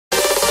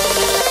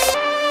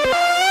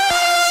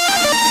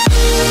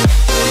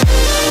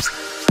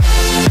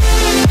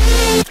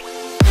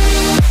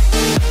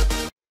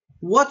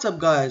What's up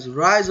guys,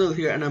 Ryazl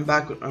here and I'm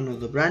back with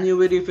another brand new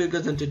video for you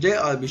guys, and today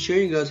I'll be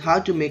showing you guys how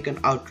to make an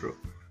outro.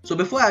 So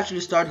before I actually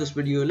start this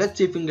video, let's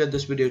see if we can get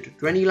this video to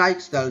 20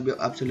 likes. That will be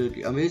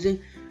absolutely amazing.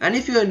 And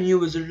if you're a new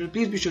visitor,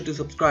 please be sure to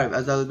subscribe,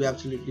 as that will be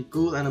absolutely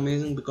cool and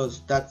amazing,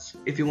 because that's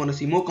if you want to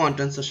see more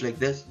content such like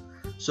this.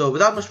 So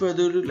without much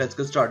further ado, let's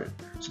get started.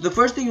 So the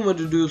first thing you want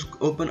to do is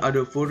open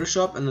Adobe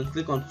Photoshop and then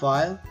click on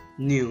File,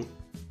 New.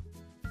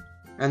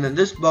 And then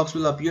this box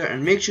will appear,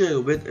 and make sure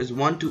your width is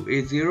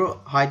 1280,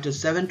 height is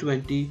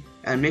 720,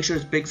 and make sure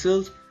it's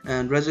pixels,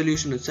 and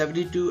resolution is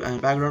 72, and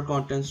background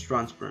content is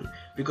transparent,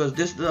 because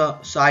this is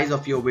the size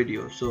of your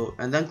video. So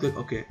and then click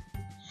OK.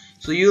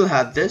 So you'll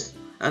have this,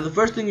 and the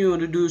first thing you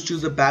want to do is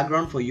choose a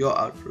background for your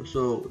outro.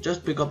 So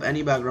just pick up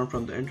any background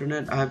from the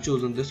internet. I have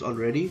chosen this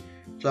already,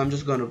 so I'm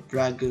just going to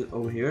drag it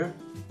over here,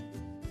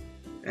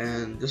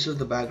 and this is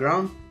the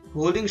background.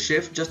 Holding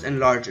shift, just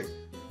enlarge it.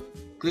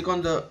 Click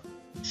on the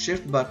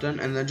shift button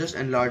and then just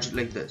enlarge it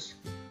like this.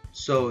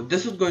 So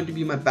this is going to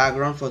be my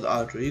background for the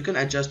outro. You can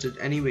adjust it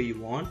any way you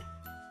want.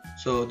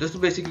 So this is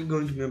basically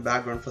going to be my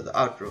background for the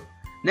outro.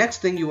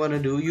 Next thing you want to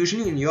do,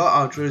 usually in your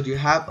outros you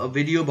have a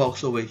video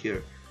box over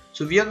here.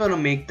 So we are going to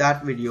make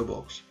that video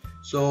box.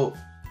 So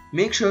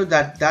make sure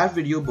that that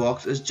video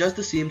box is just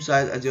the same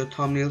size as your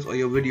thumbnails or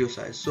your video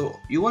size. So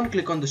you want to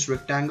click on this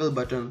rectangle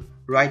button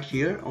right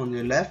here on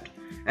your left,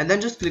 and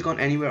then just click on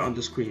anywhere on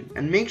the screen,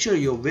 and make sure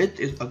your width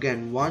is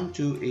again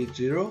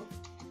 1280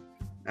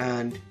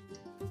 and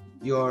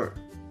your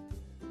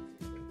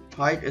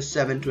height is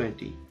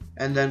 720,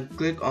 and then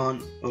click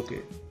on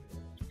OK.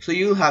 So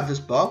you'll have this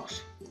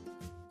box,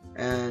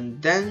 and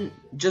then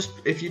just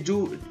if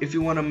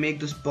you want to make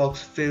this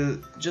box fill,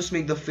 just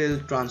make the fill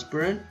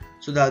transparent,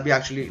 so there'll be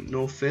actually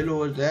no fill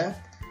over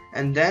there.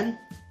 And then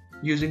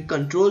using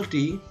Ctrl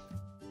T,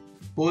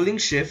 holding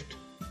shift,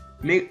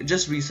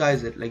 just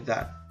resize it like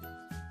that.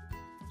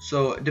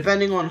 So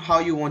depending on how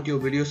you want your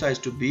video size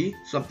to be,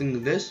 something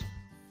like this.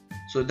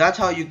 So that's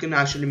how you can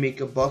actually make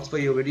a box for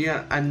your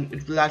video, and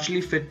it will actually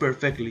fit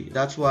perfectly.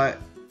 That's why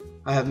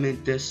I have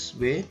made this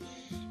way.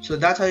 So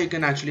that's how you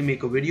can actually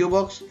make a video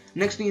box.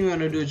 Next thing you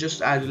want to do is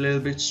just add a little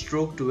bit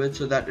stroke to it,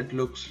 so that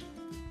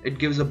it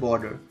gives a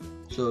border.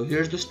 So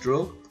here's the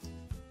stroke,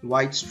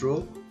 white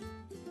stroke,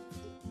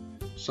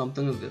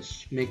 something like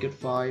this. Make it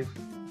 5.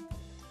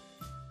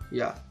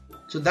 Yeah.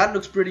 So that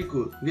looks pretty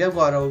cool. We have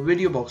got our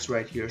video box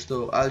right here.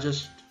 So I'll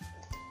just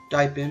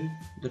type in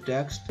the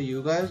text for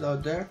you guys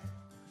out there.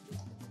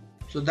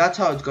 So that's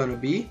how it's gonna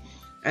be.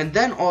 And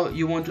then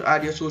you want to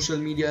add your social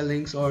media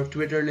links or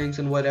Twitter links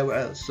and whatever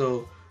else.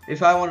 So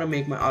if I want to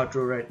make my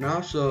outro right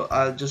now, so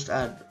I'll just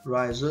add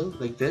Ryazl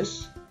like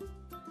this.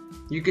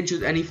 You can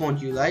choose any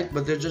font you like,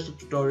 but there's just a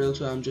tutorial,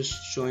 so I'm just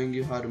showing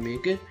you how to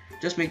make it.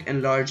 Just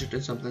enlarge it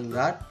and something like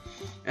that.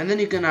 And then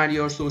you can add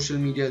your social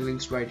media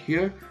links right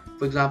here.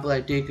 For example, I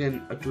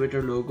taken a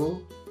Twitter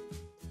logo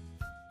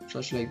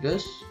such like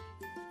this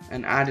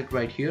and add it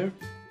right here.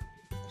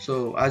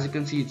 So as you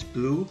can see, it's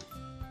blue.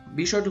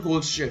 Be sure to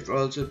hold shift or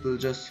else it will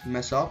just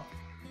mess up.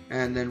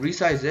 And then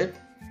resize it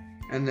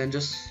and then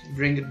just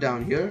bring it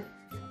down here,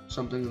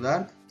 something like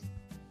that.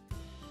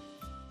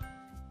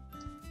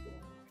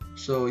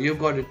 So you've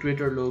got a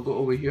Twitter logo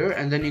over here,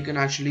 and then you can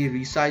actually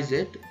resize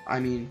it. I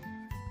mean,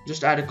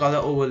 just add a color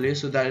overlay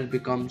so that it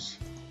becomes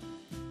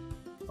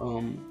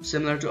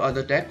similar to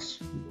other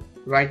text.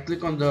 Right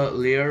click on the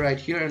layer right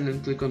here and then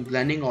click on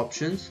blending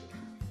options,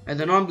 and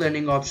then on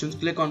blending options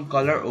click on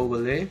color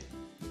overlay,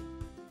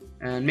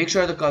 and make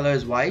sure the color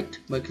is white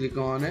by clicking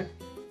on it,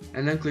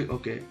 and then click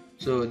OK.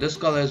 So this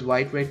color is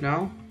white right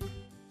now,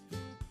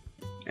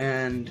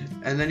 and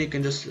then you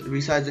can just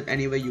resize it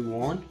any way you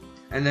want,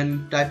 and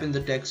then type in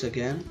the text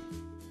again,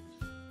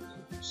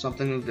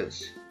 something like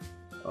this.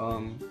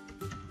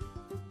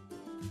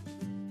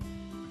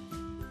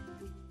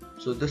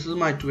 So this is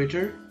my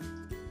Twitter,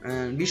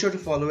 and be sure to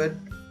follow it.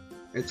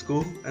 It's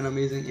cool and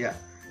amazing. Yeah.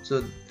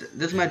 So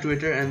this is my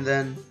Twitter, and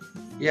then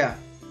yeah.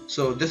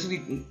 So this is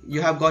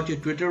you have got your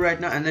Twitter right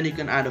now, and then you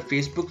can add a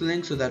Facebook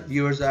link so that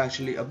viewers are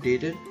actually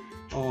updated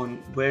on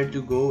where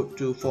to go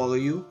to follow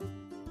you.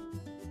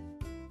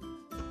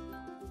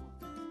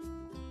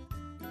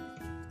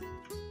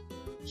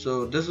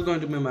 So this is going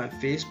to be my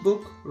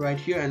Facebook right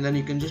here, and then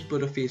you can just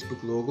put a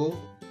Facebook logo.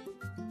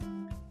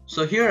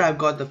 So here I've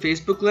got the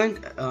Facebook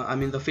link,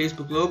 the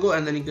Facebook logo,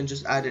 and then you can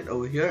just add it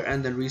over here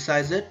and then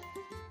resize it.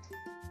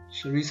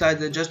 So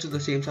resize it just to the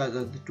same size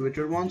as the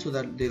Twitter one so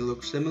that they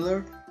look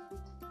similar.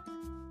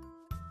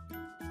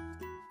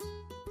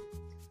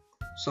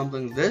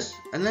 Something like this,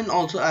 and then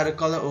also add a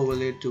color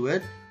overlay to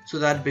it so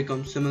that it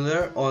becomes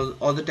similar.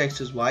 All the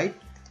text is white,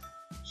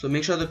 so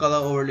make sure the color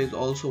overlay is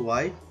also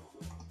white.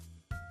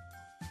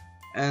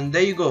 And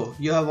there you go.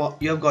 You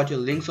have got your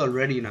links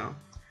already now.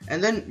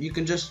 And then you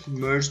can just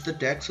merge the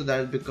text so that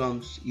it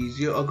becomes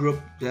easier, or group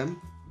them.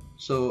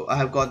 So I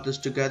have got this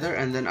together,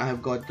 and then I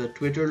have got the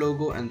Twitter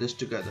logo and this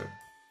together.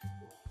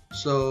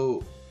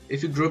 So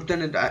if you group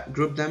them,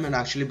 it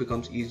actually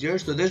becomes easier.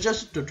 So there's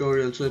just a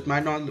tutorial, so it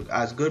might not look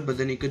as good, but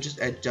then you could just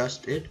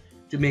adjust it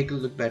to make it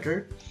look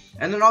better.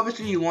 And then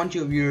obviously you want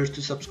your viewers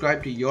to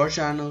subscribe to your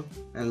channel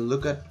and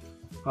look at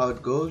how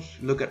it goes,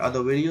 look at other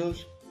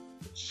videos.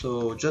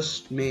 So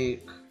just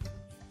make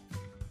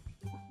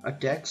a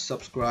text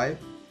subscribe.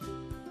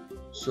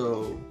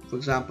 So for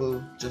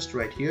example, just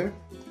right here.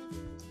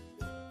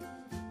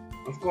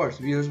 Of course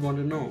viewers want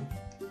to know.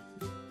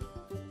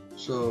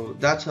 So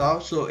that's how.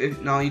 So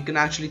if now you can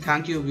actually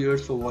thank your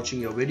viewers for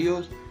watching your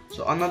videos.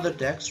 So another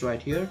text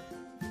right here,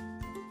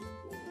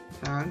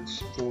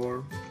 thanks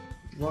for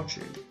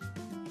watching.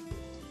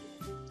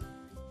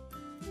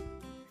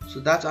 So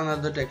that's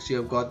another text you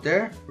have got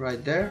there,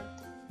 right there.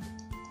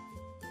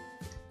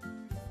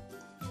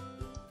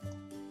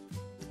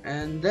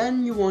 And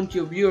then you want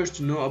your viewers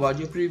to know about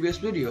your previous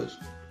videos.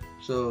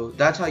 So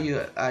that's how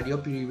you add your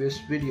previous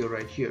video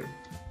right here.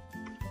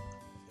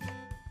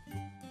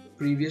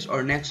 Previous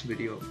or next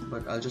video,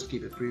 but I'll just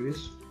keep it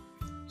previous.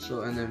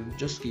 So and then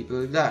just keep it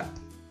like that.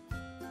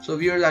 So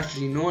viewers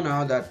actually know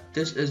now that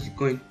this is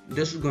going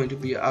to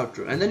be an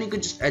outro, and then you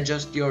can just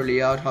adjust your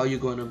layout, how you're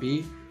gonna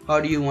be,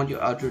 how do you want your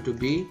outro to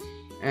be,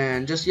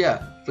 and just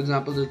for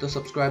example there's the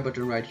subscribe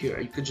button right here,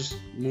 you could just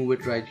move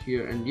it right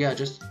here, and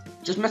just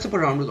mess up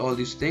around with all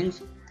these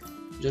things.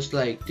 Just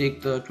like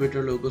take the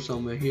Twitter logo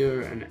somewhere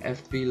here and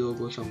FB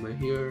logo somewhere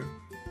here,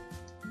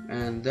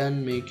 and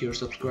then make your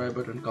subscribe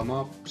button come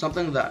up,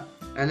 something like that.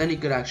 And then you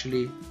could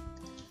actually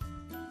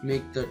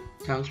make the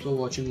thanks for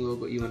watching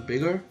logo even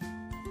bigger.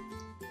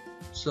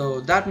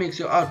 So that makes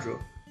your outro.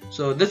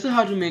 So this is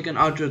how to make an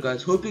outro,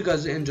 guys. Hope you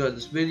guys enjoyed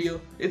this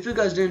video. If you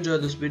guys did enjoy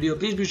this video,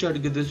 please be sure to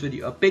give this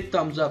video a big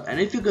thumbs up. And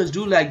if you guys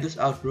do like this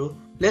outro,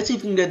 let's see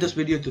if we can get this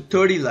video to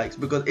 30 likes,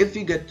 because if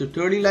we get to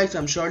 30 likes,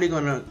 I'm surely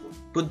gonna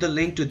put the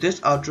link to this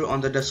outro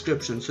on the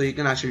description, so you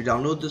can actually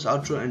download this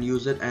outro and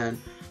use it and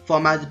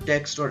format the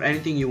text or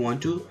anything you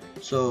want to.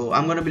 So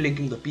I'm gonna be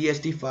linking the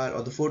PSD file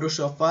or the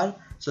Photoshop file.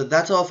 So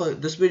that's all for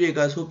this video,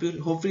 guys.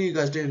 Hopefully you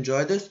guys did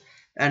enjoy this.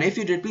 And if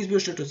you did, please be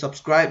sure to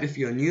subscribe if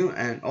you're new,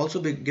 and also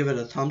give it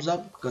a thumbs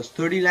up, because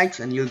 30 likes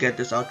and you'll get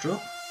this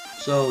outro.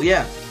 So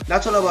yeah,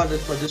 that's all about it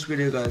for this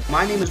video, guys.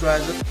 My name is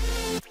Ryazl.